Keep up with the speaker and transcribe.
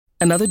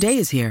Another day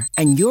is here,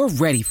 and you're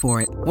ready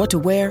for it. What to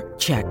wear?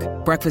 Check.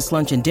 Breakfast,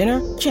 lunch, and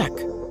dinner? Check.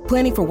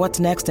 Planning for what's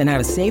next and how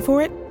to save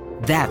for it?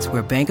 That's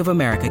where Bank of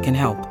America can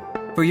help.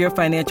 For your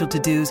financial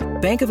to-dos,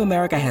 Bank of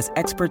America has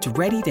experts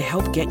ready to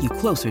help get you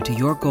closer to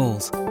your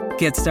goals.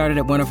 Get started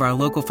at one of our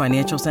local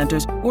financial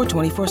centers or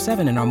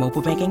 24/7 in our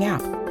mobile banking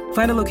app.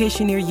 Find a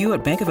location near you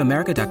at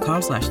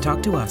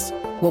bankofamerica.com/talktous.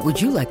 What would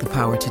you like the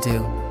power to do?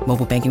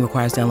 Mobile banking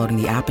requires downloading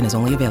the app and is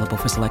only available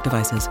for select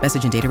devices.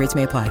 Message and data rates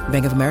may apply.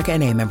 Bank of America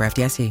N.A., member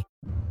FDIC.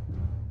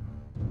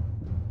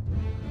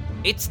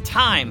 It's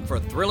time for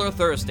Thriller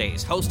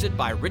Thursdays, hosted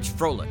by Rich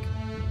Froelich.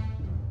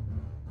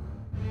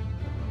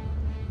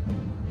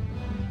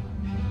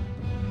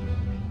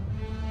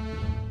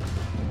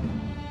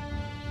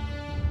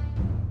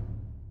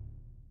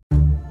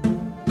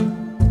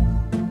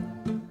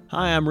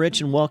 Hi, I'm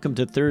Rich, and welcome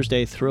to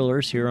Thursday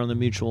Thrillers here on the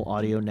Mutual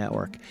Audio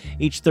Network.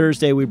 Each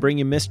Thursday, we bring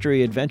you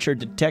mystery, adventure,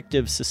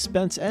 detective,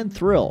 suspense, and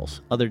thrills.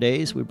 Other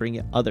days, we bring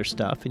you other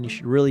stuff, and you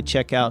should really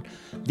check out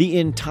the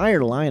entire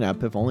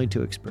lineup if only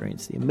to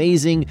experience the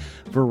amazing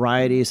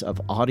varieties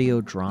of audio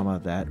drama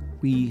that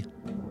we,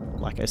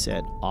 like I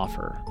said,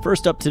 offer.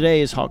 First up today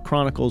is Hawk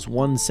Chronicles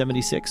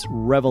 176,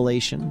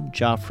 Revelation.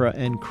 Jafra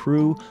and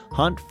crew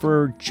hunt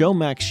for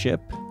Jomac's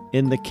ship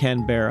in the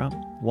Canberra,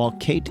 while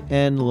Kate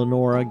and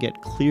Lenora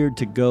get cleared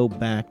to go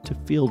back to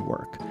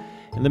fieldwork.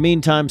 In the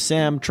meantime,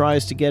 Sam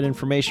tries to get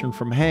information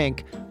from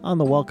Hank on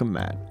the welcome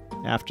mat.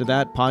 After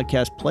that,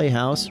 Podcast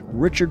Playhouse,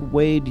 Richard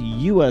Wade,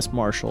 U.S.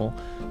 Marshal,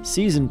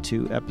 Season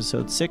 2,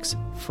 Episode 6,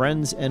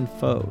 Friends and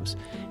Foes.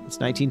 It's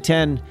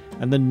 1910,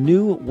 and the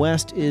New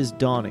West is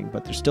dawning,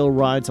 but there still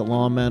rides a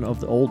lawman of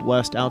the Old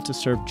West out to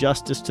serve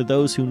justice to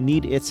those who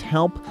need its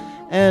help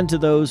and to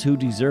those who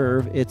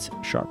deserve its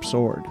sharp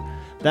sword.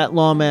 That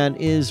lawman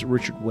is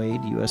Richard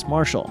Wade, U.S.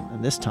 Marshal,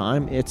 and this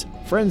time it's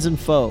Friends and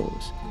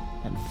Foes.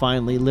 And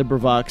finally,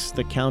 LibriVox,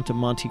 The Count of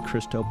Monte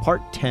Cristo,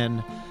 Part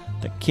 10,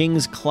 The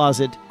King's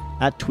Closet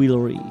at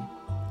Tuileries.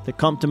 The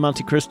Comte de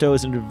Monte Cristo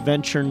is an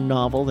adventure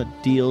novel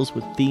that deals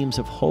with themes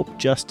of hope,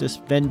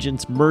 justice,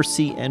 vengeance,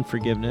 mercy, and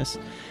forgiveness.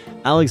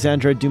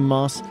 Alexandre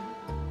Dumas'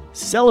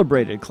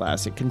 celebrated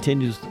classic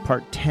continues with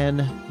Part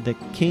 10, The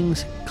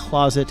King's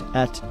Closet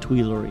at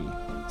Tuileries.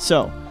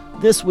 So,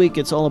 this week,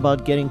 it's all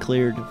about getting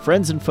cleared,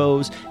 Friends and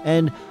Foes,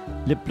 and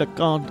Le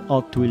Placard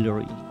aux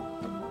Tuileries.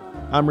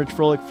 I'm Rich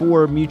Froelich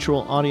for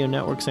Mutual Audio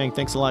Network saying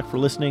thanks a lot for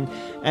listening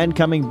and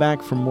coming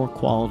back for more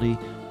quality,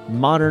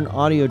 modern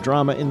audio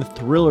drama in the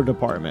thriller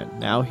department.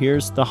 Now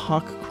here's the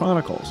Hawk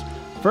Chronicles.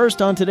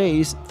 First on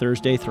today's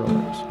Thursday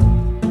Thrillers.